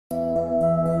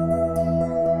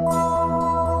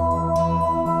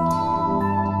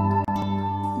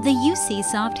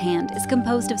UC-Softhand is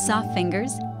composed of soft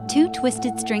fingers, 2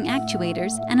 twisted string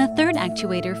actuators, and a 3rd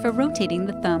actuator for rotating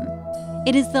the thumb.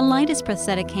 It is the lightest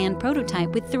prosthetic hand prototype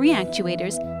with 3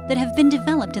 actuators that have been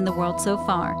developed in the world so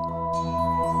far.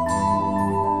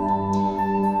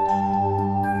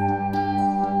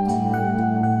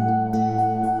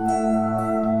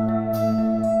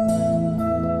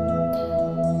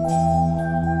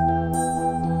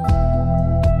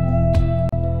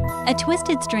 A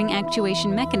twisted string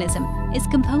actuation mechanism is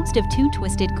composed of 2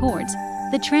 twisted cords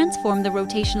that transform the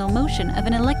rotational motion of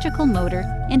an electrical motor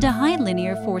into high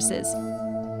linear forces.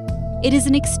 It is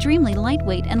an extremely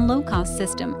lightweight and low-cost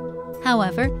system.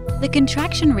 However, the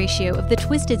contraction ratio of the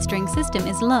twisted string system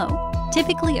is low,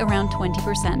 typically around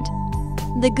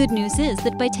 20%. The good news is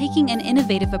that by taking an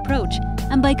innovative approach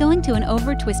and by going to an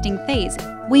over-twisting phase,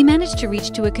 we managed to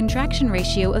reach to a contraction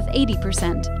ratio of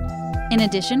 80%. In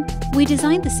addition, we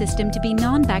designed the system to be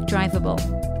non-backdrivable.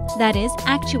 That is,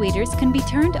 actuators can be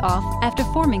turned off after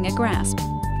forming a grasp.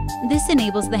 This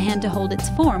enables the hand to hold its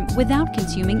form without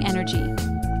consuming energy.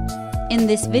 In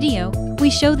this video, we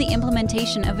show the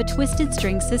implementation of a twisted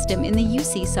string system in the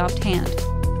UC-Softhand.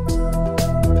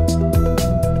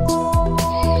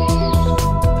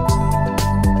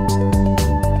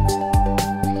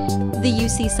 The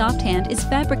UC-Softhand is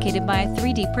fabricated by a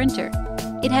 3D printer.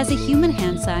 It has a human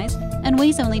hand size and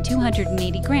weighs only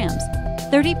 280 grams,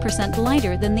 30%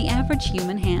 lighter than the average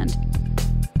human hand.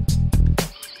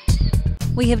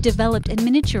 We have developed and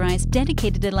miniaturized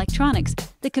dedicated electronics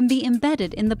that can be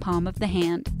embedded in the palm of the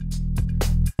hand.